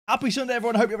Happy Sunday,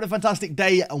 everyone. Hope you're having a fantastic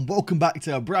day, and welcome back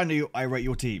to a brand new I Rate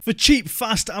Your Team. For cheap,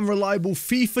 fast, and reliable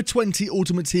FIFA 20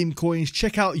 Ultimate Team coins,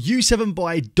 check out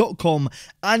u7buy.com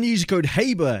and use code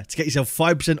HABER to get yourself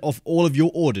 5% off all of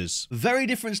your orders. Very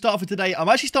different start for today. I'm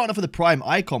actually starting off with the Prime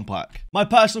Icon Pack. My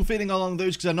personal feeling along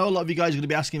those, because I know a lot of you guys are going to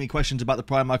be asking me questions about the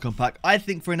Prime Icon Pack. I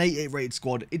think for an 88 rated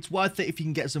squad, it's worth it if you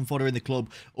can get some fodder in the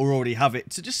club or already have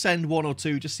it. So just send one or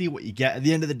two, just see what you get. At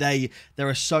the end of the day, there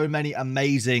are so many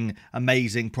amazing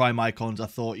Prime icons. I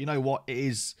thought, you know what,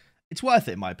 it's worth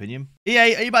it in my opinion.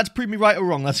 EA, are you about to prove me right or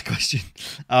wrong? That's a question.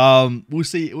 We'll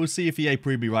see if EA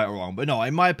prove me right or wrong. But no,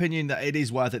 in my opinion, that it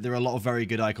is worth it. There are a lot of very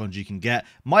good icons you can get.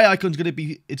 My icon's gonna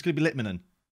be Litmanen.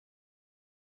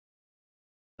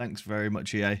 Thanks very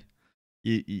much, EA.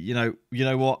 You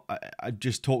know what? I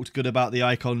just talked good about the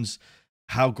icons,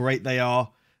 how great they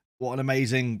are, what an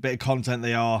amazing bit of content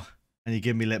they are, and you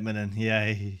give me Litmanen.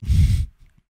 Yay.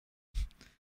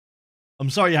 I'm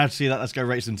sorry you had to see that. Let's go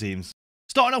rate some teams.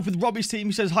 Starting off with Robbie's team,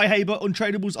 he says, "Hi Haber,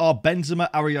 untradables are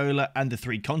Benzema, Areola, and the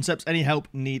three concepts. Any help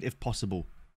need if possible."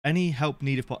 Any help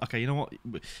need if possible. Okay, you know what?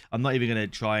 I'm not even going to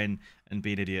try and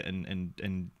be an idiot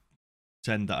and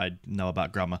pretend that I know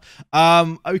about grammar.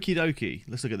 Okie dokie.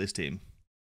 Let's look at this team.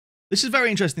 This is a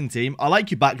very interesting team. I like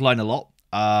your backline a lot.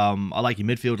 I like your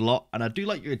midfield a lot. And I do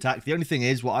like your attack. The only thing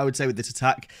is, what I would say with this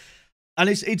attack, and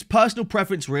it's personal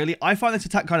preference, really. I find this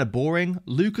attack kind of boring.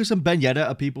 Lucas and Ben Yedder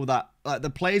are people that... the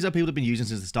players are people that have been using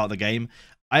since the start of the game.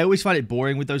 I always find it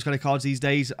boring with those kind of cards these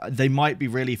days. They might be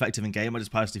really effective in game. I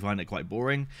just personally find it quite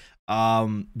boring.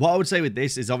 What I would say with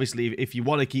this is, obviously, if you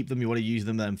want to keep them, you want to use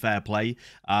them, then fair play.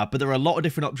 But there are a lot of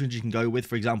different options you can go with.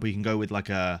 For example, you can go with like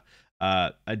a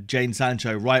Jadon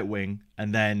Sancho right wing,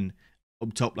 and then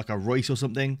up top like a Royce or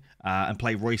something, and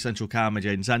play Royce central cam and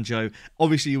Jadon Sancho.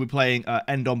 Obviously, you'll be playing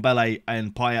Ndombele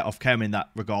and Payet off cam in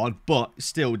that regard, but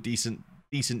still decent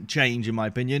change in my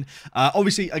opinion.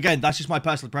 Obviously, again, that's just my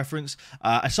personal preference.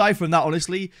 Aside from that,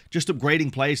 honestly, just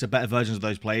upgrading players to better versions of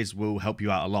those players will help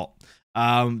you out a lot.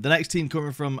 The next team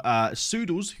coming from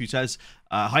Soodles, who says,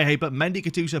 "Hi Haber, Mendy,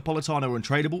 Gattuso, Politano are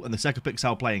untradeable, and the second picks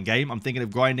I'll play in game. I'm thinking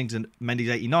of grinding to Mendy's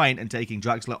 89 and taking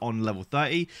Draxler on level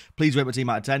 30. Please rate my team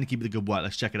out of 10 and keep it the good work.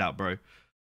 Let's check it out, bro."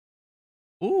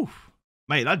 Ooh.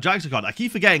 Mate, that Draxler card, I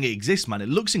keep forgetting it exists, man. It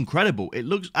looks incredible. It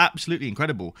looks absolutely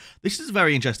incredible. This is a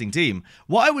very interesting team.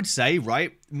 What I would say,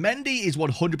 right, Mendy is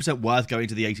 100% worth going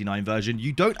to the 89 version.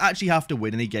 You don't actually have to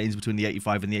win any games between the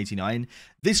 85 and the 89.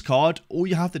 This card, all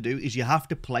you have to do is you have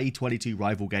to play 22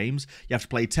 rival games. You have to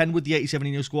play 10 with the 87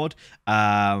 in your squad.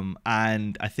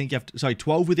 And I think you have to, sorry,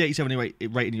 12 with the 87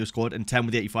 rate in your squad and 10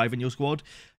 with the 85 in your squad.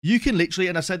 You can literally,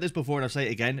 and I've said this before and I'll say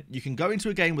it again, you can go into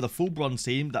a game with a full bronze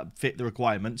team that fit the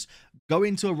requirements, go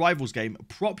into a rivals game,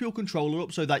 prop your controller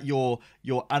up so that your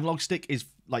analog stick is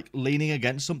like leaning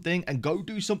against something, and go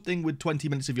do something with 20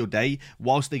 minutes of your day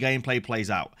whilst the gameplay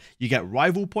plays out. You get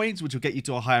rival points, which will get you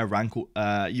to a higher rank.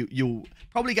 You'll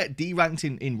probably get D-ranked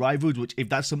in rivals, which if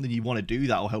that's something you want to do,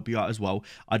 that'll help you out as well.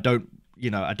 I don't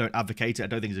advocate it. I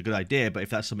don't think it's a good idea, but if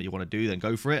that's something you want to do, then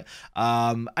go for it.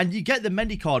 And you get the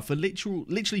Mendy card for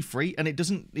literally free, and it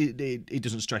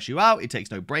doesn't stress you out. It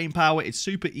takes no brain power. It's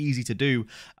super easy to do.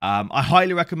 I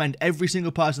highly recommend every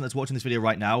single person that's watching this video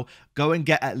right now go and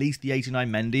get at least the 89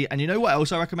 Mendy. And you know what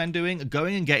else I recommend doing?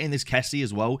 Going and getting this Kessie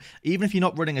as well. Even if you're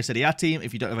not running a Serie A team,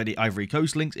 if you don't have any Ivory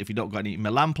Coast links, if you've not got any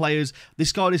Milan players,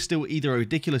 this card is still either a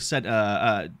ridiculous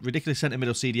centre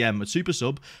middle CDM super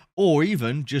sub, or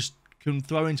even just can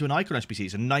throw into an icon SBC.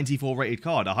 It's a 94 rated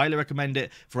card. I highly recommend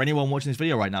it for anyone watching this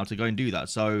video right now to go and do that.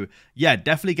 So yeah,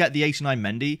 definitely get the 89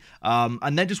 Mendy,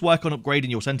 and then just work on upgrading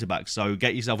your centre backs. So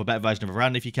get yourself a better version of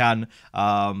Varane if you can.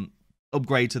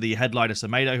 Upgrade to the headliner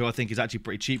Semedo, who I think is actually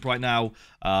pretty cheap right now.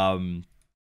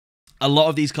 A lot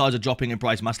of these cards are dropping in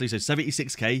price massively, so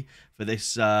 76k for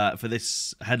this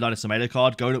headliner Semedo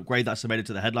card. Go and upgrade that Semedo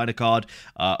to the headliner card.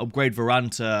 Upgrade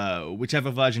Varane to whichever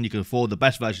version you can afford, the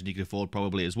best version you can afford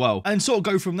probably as well, and sort of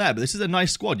go from there. But this is a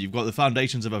nice squad. You've got the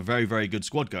foundations of a very, very good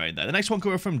squad going there. The next one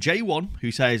coming from J1, who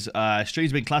says,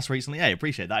 "Stream's been class recently." Hey,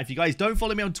 appreciate that. If you guys don't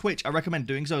follow me on Twitch, I recommend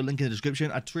doing so. Link in the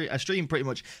description. I stream pretty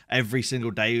much every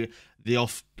single day. The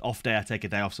off day, I take a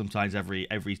day off sometimes every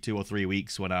 2 or 3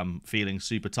 weeks when I'm feeling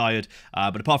super tired.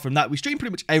 But apart from that, we stream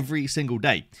pretty much every single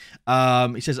day.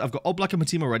 He says, "I've got Oblak and my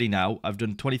team already now. I've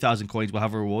done 20,000 coins. We'll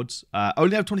have rewards.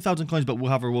 Only have 20,000 coins, but we'll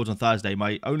have rewards on Thursday.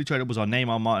 My only tradables are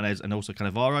Neymar, Martinez, and also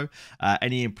Cannavaro.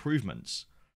 Any improvements?"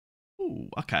 Ooh,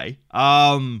 okay.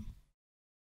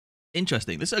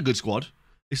 Interesting. This is a good squad.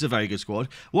 This is a very good squad.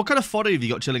 What kind of fodder have you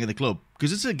got chilling in the club?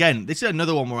 Because this is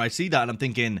another one where I see that and I'm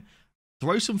thinking,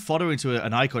 throw some fodder into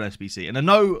an icon SBC. And I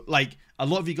know, like, a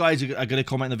lot of you guys are going to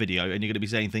comment in the video and you're going to be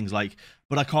saying things like,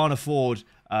 but I can't afford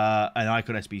an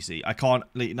icon SBC. I can't,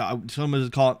 some of us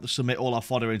can't submit all our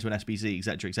fodder into an SBC,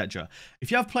 etc., etc.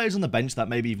 If you have players on the bench that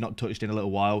maybe you've not touched in a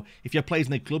little while, if you have players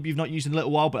in the club you've not used in a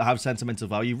little while but have sentimental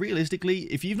value, realistically,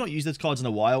 if you've not used those cards in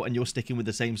a while and you're sticking with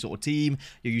the same sort of team,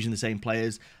 you're using the same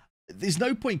players, there's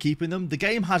no point keeping them. The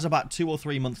game has about 2 or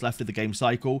 3 months left of the game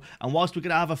cycle, and whilst we're going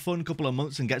to have a fun couple of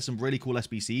months and get some really cool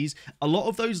SBCs, a lot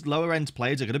of those lower end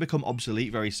players are going to become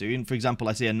obsolete very soon. For example,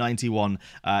 I see a 91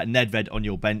 Nedved on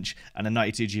your bench and a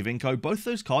 92 Giovinco. Both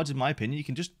those cards, in my opinion, you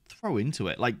can just throw into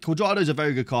it. Like, Quadrado is a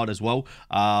very good card as well,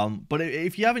 but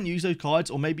if you haven't used those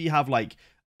cards, or maybe you have like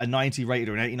a 90 rated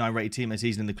or an 89 rated team this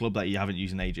season in the club that you haven't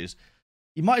used in ages,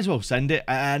 you might as well send it.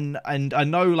 And I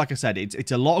know, like I said,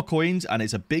 it's a lot of coins and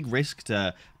it's a big risk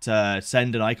to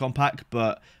send an icon pack.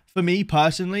 But for me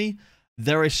personally,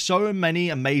 there are so many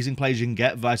amazing players you can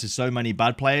get versus so many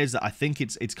bad players that I think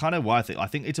it's kind of worth it. I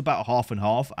think it's about half and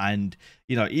half. And,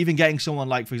 you know, even getting someone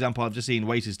like, for example, I've just seen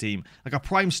Waiter's team, like a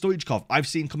Prime Stoichkov, I've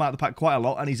seen come out of the pack quite a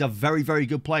lot, and he's a very, very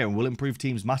good player and will improve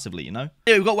teams massively, you know?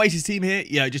 Yeah, we've got Waiter's team here.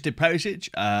 Yeah, just did Perisic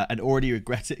and already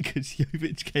regret it because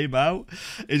Jovic came out.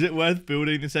 Is it worth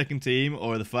building the second team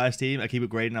or the first team? I keep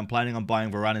upgrading. I'm planning on buying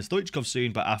Varane and Stoichkov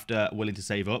soon, but after willing to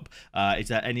save up. Is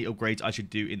there any upgrades I should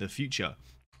do in the future?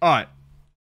 All right.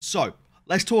 So,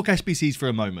 let's talk SBCs for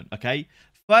a moment, okay?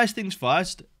 First things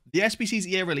first, the SBCs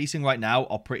EA releasing right now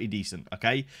are pretty decent,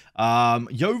 okay?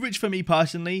 Jovic, for me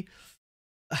personally,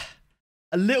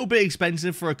 a little bit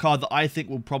expensive for a card that I think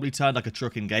will probably turn like a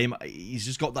truck in game. He's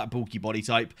just got that bulky body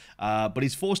type, but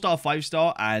he's 4-star,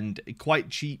 5-star, and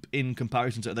quite cheap in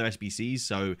comparison to other SBCs.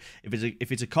 So,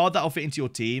 if it's a card that'll fit into your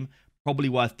team, probably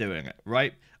worth doing it,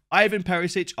 right? Ivan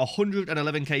Perisic,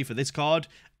 111k for this card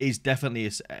is definitely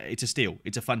it's a steal.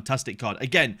 It's a fantastic card.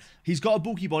 Again, he's got a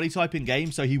bulky body type in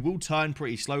game, so he will turn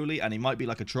pretty slowly, and he might be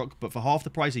like a truck. But for half the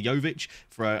price of Jovic,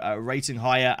 for a rating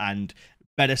higher and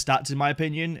better stats, in my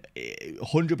opinion,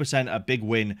 100% a big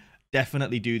win.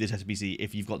 Definitely do this SBC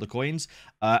if you've got the coins.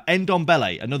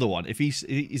 Ndombele, another one. Is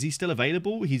he still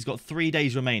available? He's got 3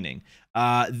 days remaining.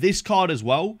 This card as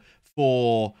well,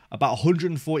 for about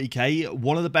 140k,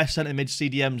 one of the best centre mid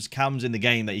CDMs cams in the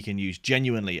game that you can use.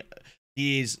 Genuinely,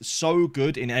 he is so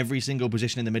good in every single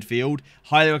position in the midfield.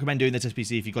 Highly recommend doing this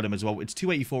SBC if you got him as well. It's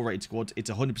 284 rated squads. It's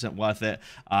 100% worth it.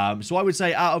 So I would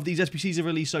say out of these SBCs I've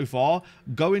released so far,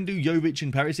 go and do Jovic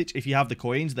and Perisic if you have the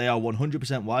coins. They are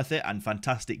 100% worth it and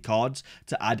fantastic cards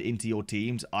to add into your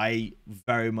teams. I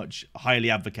very much highly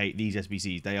advocate these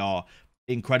SBCs. They are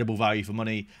incredible value for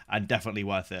money and definitely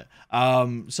worth it.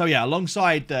 So yeah,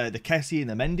 alongside the Kessie and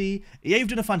the Mendy, EA have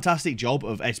done a fantastic job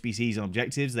of SBCs and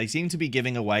objectives. They seem to be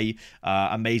giving away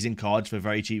amazing cards for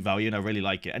very cheap value, and I really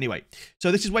like it. Anyway, so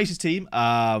this is Waste's team.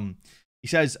 He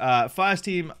says, first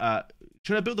team,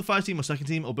 should I build the first team or second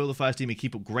team, or build the first team and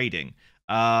keep upgrading?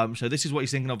 So this is what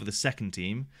he's thinking of for the second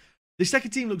team. The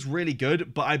second team looks really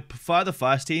good, but I prefer the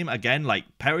first team. Again, like,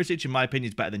 Perisic, in my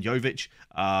opinion, is better than Jovic.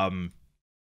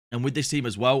 And with this team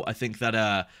as well, I think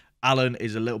that Allen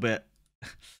is a little bit...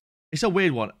 It's a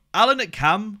weird one. Allen at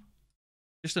cam,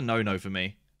 just a no-no for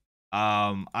me.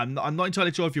 I'm not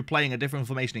entirely sure if you're playing a different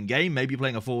formation in game. Maybe you're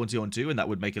playing a 4-1-2-1-2, and that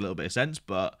would make a little bit of sense.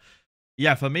 But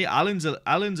yeah, for me, Allen's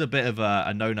a bit of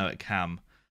a no-no at cam.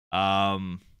 I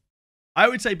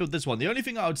would say build this one. The only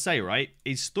thing I would say, right,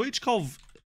 is Stoichkov,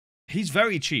 he's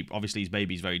very cheap. Obviously, his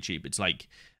baby's very cheap. It's like,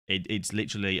 it's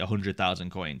literally 100,000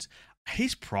 coins.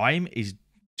 His prime is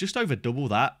just over double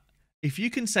that. If you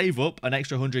can save up an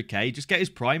extra 100k, just get his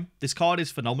prime. This card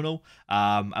is phenomenal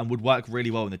and would work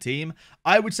really well in the team.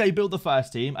 I would say build the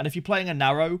first team. And if you're playing a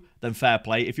narrow, then fair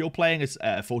play. If you're playing a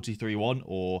 43-1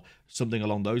 or something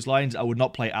along those lines, I would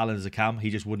not play Allen as a cam.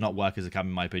 He just would not work as a cam,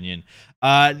 in my opinion.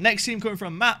 Next team coming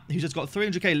from Matt, who's just got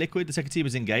 300k liquid. The second team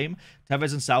is in game.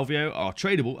 Tevez and Salvio are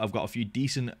tradable. I've got a few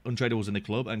decent untradables in the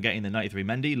club and getting the 93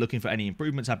 Mendy. Looking for any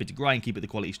improvements. Happy to grind. Keep it the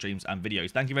quality streams and videos.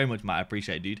 Thank you very much, Matt. I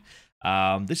appreciate it, dude.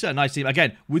 This is a nice team.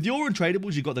 Again, with your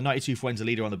untradables, you've got the 92 Fuenza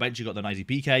leader on the bench, you've got the 90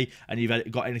 PK, and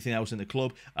you've got anything else in the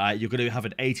club. You're going to have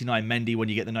an 89 Mendy when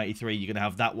you get the 93. You're going to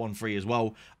have that one free as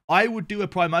well. I would do a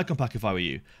Prime Icon pack if I were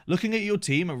you. Looking at your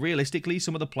team, realistically,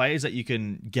 some of the players that you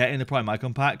can get in the Prime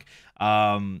Icon pack,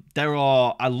 there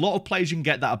are a lot of players you can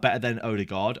get that are better than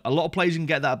Odegaard. A lot of players you can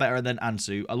get that are better than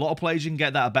Ansu. A lot of players you can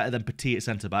get that are better than Petit at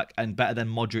centre-back and better than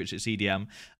Modric at CDM.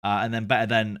 And then better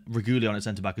than Regulion at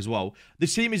centre-back as well.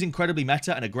 This team is incredibly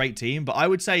meta and a great team, but I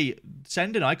would say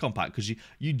send an icon pack because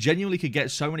you genuinely could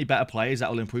get so many better players that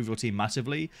will improve your team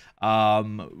massively.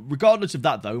 Regardless of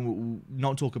that, though, we'll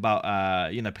not talk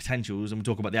about, you know, potentials, and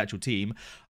we'll talk about the actual team.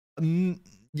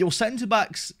 your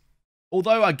centre-backs,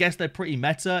 although I guess they're pretty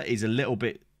meta, is a little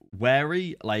bit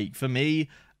wary. Like, for me,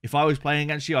 if I was playing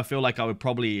against you, I feel like I'd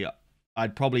probably,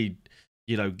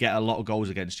 you know, get a lot of goals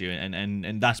against you.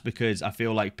 And that's because I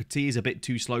feel like Petit is a bit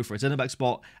too slow for a centre-back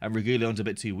spot, and Reguilon's a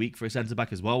bit too weak for a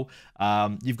centre-back as well.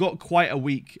 You've got quite a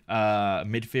weak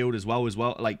midfield as well. As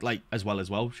well.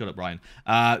 Shut up, Brian.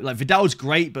 Like, Vidal's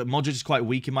great, but Modric is quite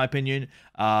weak in my opinion.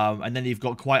 And then you've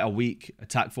got quite a weak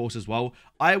attack force as well.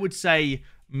 I would say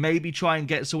maybe try and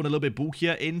get someone a little bit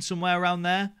bulkier in somewhere around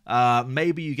there.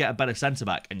 Maybe you get a better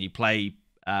centre-back and you play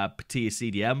Petit as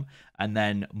CDM, and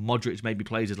then Modric maybe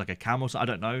plays as like a cam or something.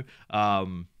 I don't know.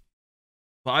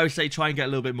 But I would say try and get a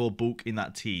little bit more bulk in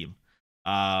that team.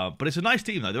 But it's a nice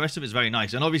team though. The rest of it's very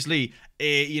nice. And obviously,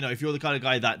 you know, if you're the kind of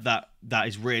guy that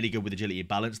is really good with agility and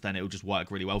balance, then it'll just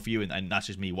work really well for you. And that's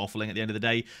just me waffling at the end of the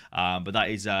day. But that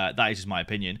is just my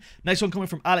opinion. Next one coming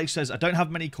from Alex says, I don't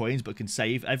have many coins, but can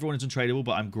save. Everyone is untradeable,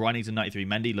 but I'm grinding to 93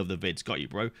 Mendy. Love the vids. Got you,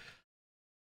 bro.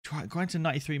 Grind to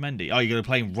 93 Mendy. Oh, you're going to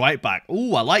play him right back.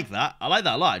 Oh, I like that. I like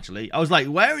that a lot, actually. I was like,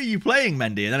 where are you playing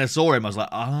Mendy? And then I saw him. I was like,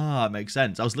 ah, it makes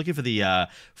sense. I was looking for the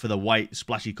white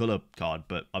splashy color card,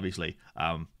 but obviously,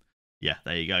 yeah,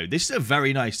 there you go. This is a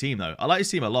very nice team, though. I like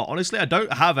this team a lot. Honestly, I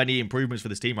don't have any improvements for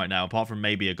this team right now, apart from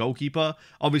maybe a goalkeeper.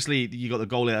 Obviously, you got the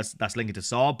goalie that's linked to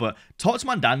Saar, but TOTS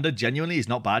Mandanda genuinely is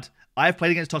not bad. I've played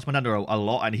against TOTS Mandanda a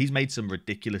lot, and he's made some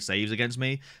ridiculous saves against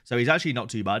me, so he's actually not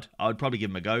too bad. I would probably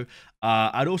give him a go.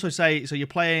 I'd also say, so you're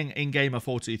playing in-game a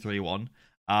 4-2-3-1.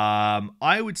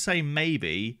 I would say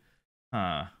maybe...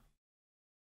 Nah,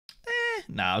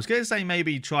 I was going to say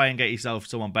maybe try and get yourself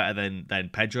someone better than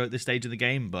Pedro at this stage of the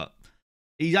game, but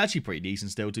he's actually pretty decent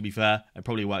still, to be fair. It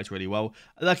probably works really well.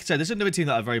 Like I said, this is another team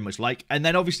that I very much like. And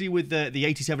then obviously with the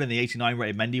 87 and the 89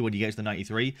 rated Mendy, when you get to the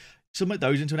 93, submit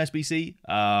those into an SBC.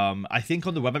 I think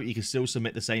on the web app, you can still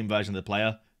submit the same version of the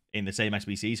player in the same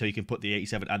SBC, so you can put the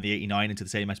 87 and the 89 into the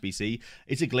same SBC.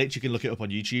 It's a glitch. You can look it up on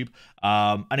YouTube.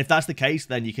 And if that's the case,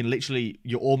 then you can literally,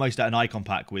 you're almost at an icon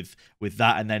pack with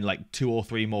that, and then like 2 or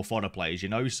 3 more fodder players, you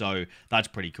know? So that's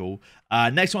pretty cool.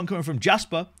 Next one coming from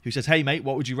Jasper, who says, hey, mate,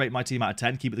 what would you rate my team out of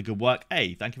 10? Keep it the good work.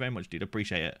 Hey, thank you very much, dude.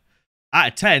 Appreciate it. Out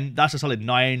of 10, that's a solid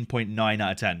 9.9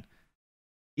 out of 10.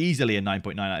 Easily a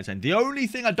 9.9 out of 10. The only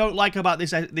thing I don't like about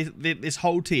this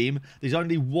whole team, there's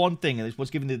only one thing, and it's what's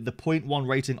giving the 0.1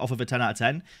 rating off of a 10 out of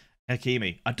 10.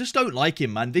 Hakimi. I just don't like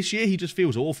him, man. This year, he just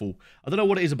feels awful. I don't know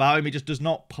what it is about him. He just does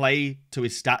not play to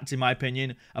his stats, in my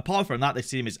opinion. Apart from that, this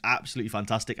team is absolutely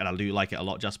fantastic, and I do like it a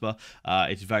lot, Jasper.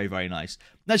 It's very, very nice.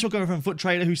 Next, we're going from Foot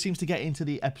Trader, who seems to get into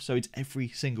the episodes every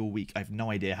single week. I have no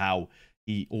idea how.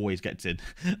 He always gets in.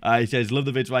 He says, love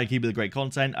the vids, Ryan. Keep it the great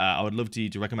content. I would love to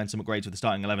recommend some upgrades for the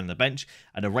starting 11 and the bench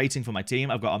and a rating for my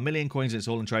team. I've got 1 million coins and it's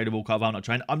all untradeable. Carval not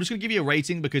trend. I'm just going to give you a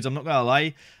rating because I'm not going to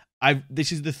lie.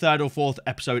 This is the 3rd or 4th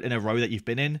episode in a row that you've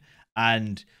been in.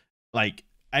 And like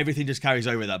everything just carries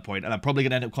over at that point. And I'm probably going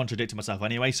to end up contradicting myself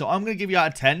anyway. So I'm going to give you out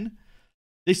of 10.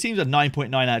 This seems a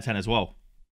 9.9 out of 10 as well.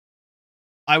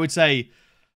 I would say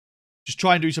just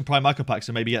try and do some Prime Icon packs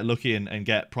and maybe get lucky and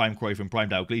get Prime Cruyff and Prime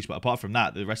Dalglish. But apart from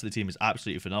that, the rest of the team is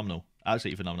absolutely phenomenal.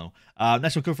 Absolutely phenomenal.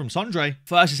 Next one comes from Sondre.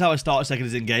 First is how I start, second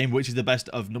is in-game. Which is the best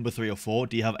of number 3 or 4?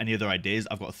 Do you have any other ideas?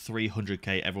 I've got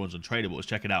 300k. Everyone's untradeable. Let's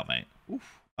check it out, mate.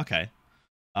 Oof, okay.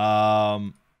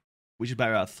 Which is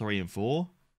better out of 3 and 4?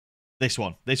 This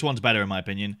one. This one's better in my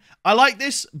opinion. I like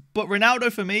this, but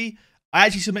Ronaldo for me, I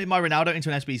actually submitted my Ronaldo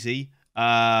into an SBC.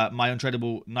 My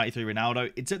untradeable 93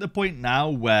 Ronaldo. It's at the point now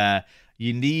where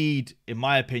you need, in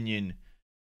my opinion,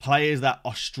 players that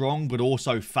are strong but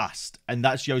also fast, and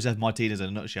that's Josef Martinez in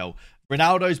a nutshell.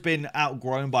 Ronaldo's been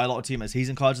outgrown by a lot of Team of the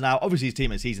Season cards now. Obviously, his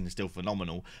Team of the Season is still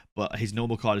phenomenal, but his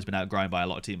normal card has been outgrown by a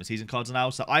lot of Team of the Season cards now.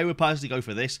 So I would personally go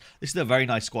for this. This is a very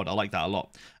nice squad. I like that a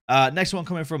lot. Next one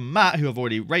coming from Matt, who I've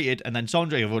already rated, and then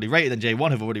Sondre, who I've already rated, and J1,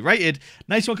 who I've already rated.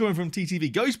 Next one coming from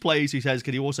TTV Ghost Plays, who says,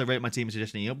 can you also rate my team and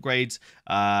suggest any upgrades?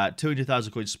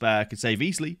 200,000 coins spare. Could save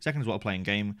easily. Second is what I play in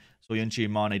game. So Yunchi,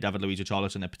 Mane, David Luiz,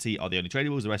 Charleston, and Petit are the only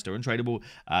tradables. The rest are untradeable.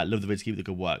 Love the vids. Keep the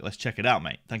good work. Let's check it out,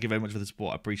 mate. Thank you very much for the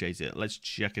support. I appreciate it. Let's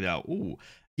check it out. Ooh.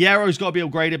 Hierro's got to be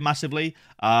upgraded massively.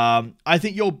 I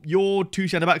think your 2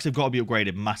 centre-backs have got to be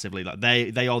upgraded massively. Like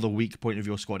they are the weak point of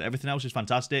your squad. Everything else is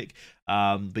fantastic,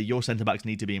 but your centre-backs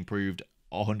need to be improved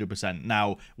 100%.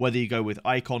 Now, whether you go with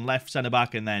Icon left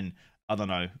centre-back and then, I don't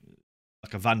know,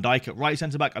 like a Van Dijk at right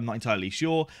centre-back, I'm not entirely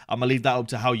sure. I'm going to leave that up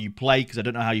to how you play because I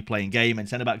don't know how you play in game. And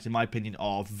centre-backs, in my opinion,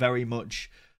 are very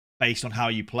much based on how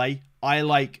you play. I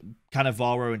like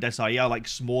Cannavaro and Desai. I like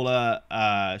smaller,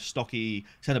 stocky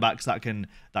centre-backs that can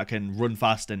run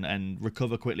fast and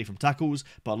recover quickly from tackles.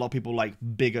 But a lot of people like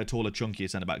bigger, taller, chunkier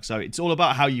centre-backs. So it's all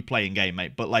about how you play in game,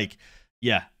 mate. But like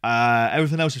Yeah,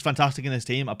 everything else is fantastic in this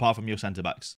team, apart from your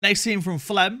centre-backs. Next team from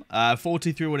Flem,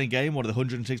 43 winning game, one of the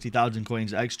 160,000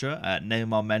 coins extra.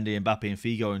 Neymar, Mendy, Mbappe, and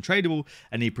Figo untradeable.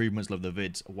 Any improvements, love the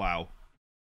vids. Wow.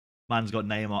 Man's got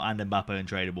Neymar and Mbappe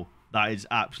untradeable. That is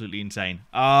absolutely insane.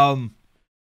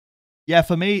 Yeah,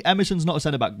 for me, Emerson's not a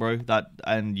centre-back, bro.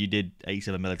 And you did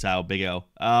 87 Militao, big L.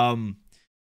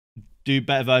 Do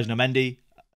better version of Mendy.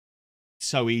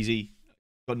 So easy.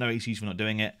 Got no excuse for not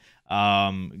doing it.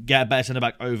 Get a better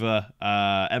centre-back over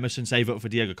Emerson, save up for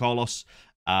Diego Carlos,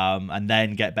 and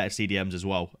then get better CDMs as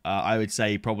well. I would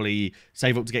say probably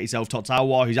save up to get yourself TOTS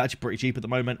Aouar, who's actually pretty cheap at the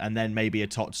moment, and then maybe a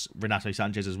TOTS Renato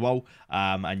Sanchez as well,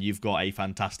 and you've got a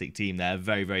fantastic team there.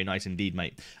 Very, very nice indeed,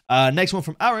 mate. Next one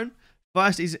from Aaron.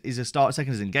 First is a start,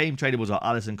 second is in game. Tradables are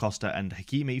Alisson, Costa, and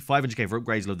Hakimi. 500k for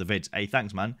upgrades, love the vids. Hey,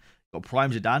 thanks, man. Got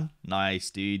Prime Zidane.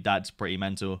 Nice, dude. That's pretty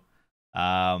mental.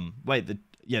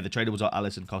 The tradables are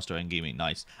Alisson, Costa, and Hakimi.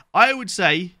 Nice. I would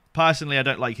say, personally, I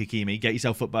don't like Hakimi. Get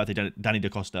yourself foot birthday, Danny Da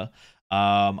Costa.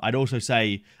 I'd also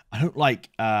say I don't like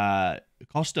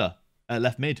Costa at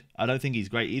left mid. I don't think he's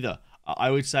great either.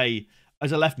 I would say,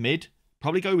 as a left mid,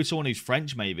 probably go with someone who's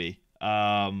French, maybe.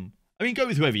 I mean, go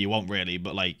with whoever you want, really,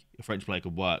 but, like, a French player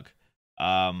could work.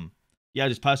 Yeah, I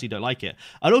just personally don't like it.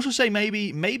 I'd also say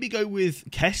maybe go with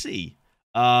Kessie.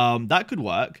 That could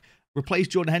work. Replace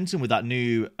Jordan Henson with that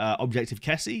new Objective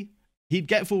Kessie. He'd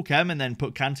get full chem and then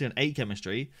put Kante on 8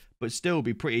 chemistry, but still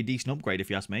be pretty decent upgrade if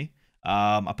you ask me.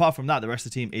 Apart from that, the rest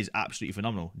of the team is absolutely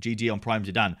phenomenal. GG on Prime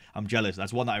Zidane. I'm jealous.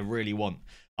 That's one that I really want.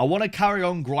 I want to carry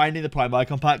on grinding the Prime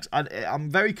Icon packs, and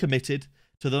I'm very committed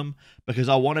to them because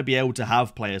I want to be able to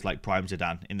have players like Prime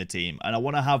Zidane in the team, and I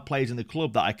want to have players in the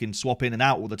club that I can swap in and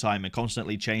out all the time and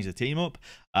constantly change the team up.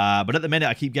 But at the minute,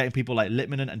 I keep getting people like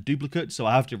Litmanen and duplicates, so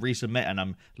I have to resubmit, and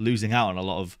I'm losing out on a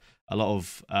lot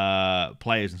of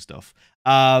players and stuff.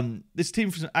 This team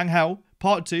from Angel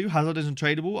Part 2, Hazard isn't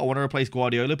tradable. I want to replace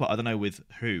Guardiola, but I don't know with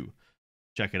who.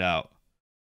 Check it out.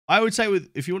 I would say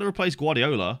if you want to replace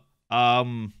Guardiola,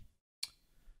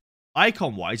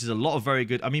 icon-wise, there's a lot of very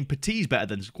good... I mean, Petit's better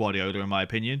than Guardiola, in my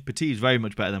opinion. Petit is very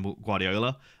much better than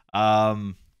Guardiola.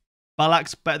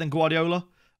 Balak's better than Guardiola.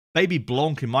 Baby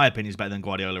Blanc, in my opinion, is better than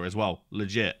Guardiola as well.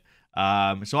 Legit.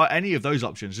 So any of those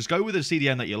options, just go with a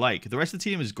CDM that you like. The rest of the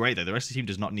team is great, though. The rest of the team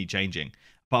does not need changing.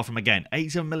 Apart from, again,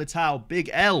 87 Militao, big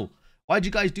L. Why'd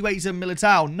you guys do 87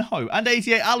 Militao? No. And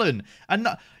 88 Allen. And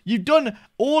no, you've done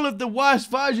all of the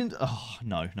worst versions. Oh,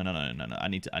 no. I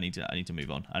need to move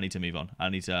on. I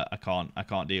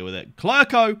can't deal with it.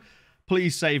 Clerco,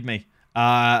 please save me.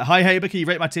 Hi, Haber. Can you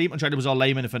rate my team? Untradables are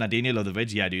Layman and Fernandinho. Love the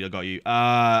vids. Yeah, dude, I got you.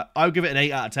 I'll give it an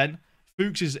 8 out of 10.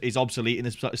 Fuchs is obsolete in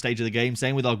this stage of the game.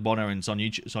 Same with Ogbonna and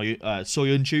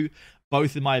Soyuncu.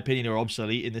 Both, in my opinion, are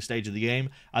obsolete in this stage of the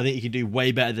game. I think you can do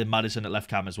way better than Madison at left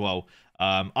cam as well.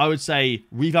 I would say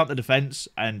revamp the defense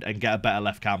and get a better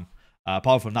left cam.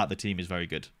 Apart from that, the team is very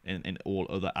good in all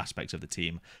other aspects of the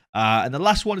team. And the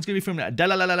last one is going to be from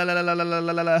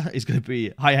is going to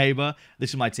be Hi Haber. This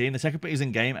is my team. The second pick is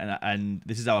in game, and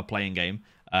this is our playing game.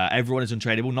 Everyone is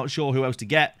untradeable. Not sure who else to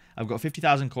get. I've got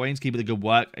 50,000 coins. Keep it the good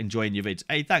work. Enjoying your vids.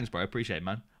 Hey, thanks, bro. Appreciate it,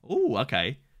 man. Oh,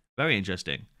 okay. Very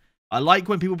interesting. I like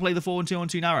when people play the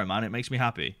 4-1-2-1-2 narrow, man. It makes me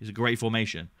happy. It's a great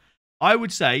formation. I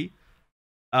would say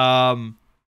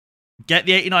get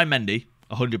the 89 Mendy,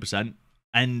 100%,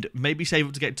 and maybe save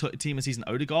up to get Team of Season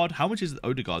Odegaard. How much is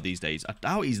Odegaard these days? I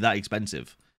doubt he's that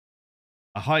expensive.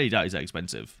 I highly doubt he's that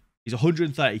expensive. He's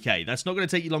 130k. That's not going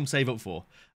to take you long to save up for.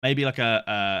 Maybe like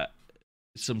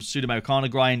some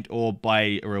Sudamericana grind, or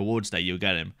by a rewards day, you'll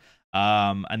get him.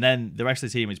 And then the rest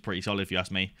of the team is pretty solid, if you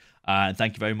ask me. And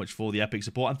thank you very much for the epic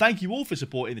support. And thank you all for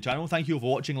supporting the channel. Thank you all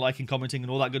for watching, liking, commenting, and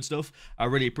all that good stuff. I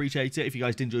really appreciate it. If you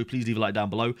guys did enjoy, please leave a like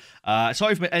down below.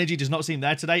 Sorry if my energy does not seem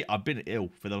there today. I've been ill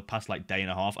for the past, like, day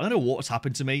and a half. I don't know what's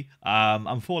happened to me.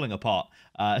 I'm falling apart.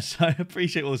 So I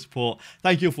appreciate all the support.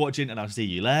 Thank you all for watching, and I'll see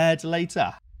you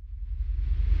later.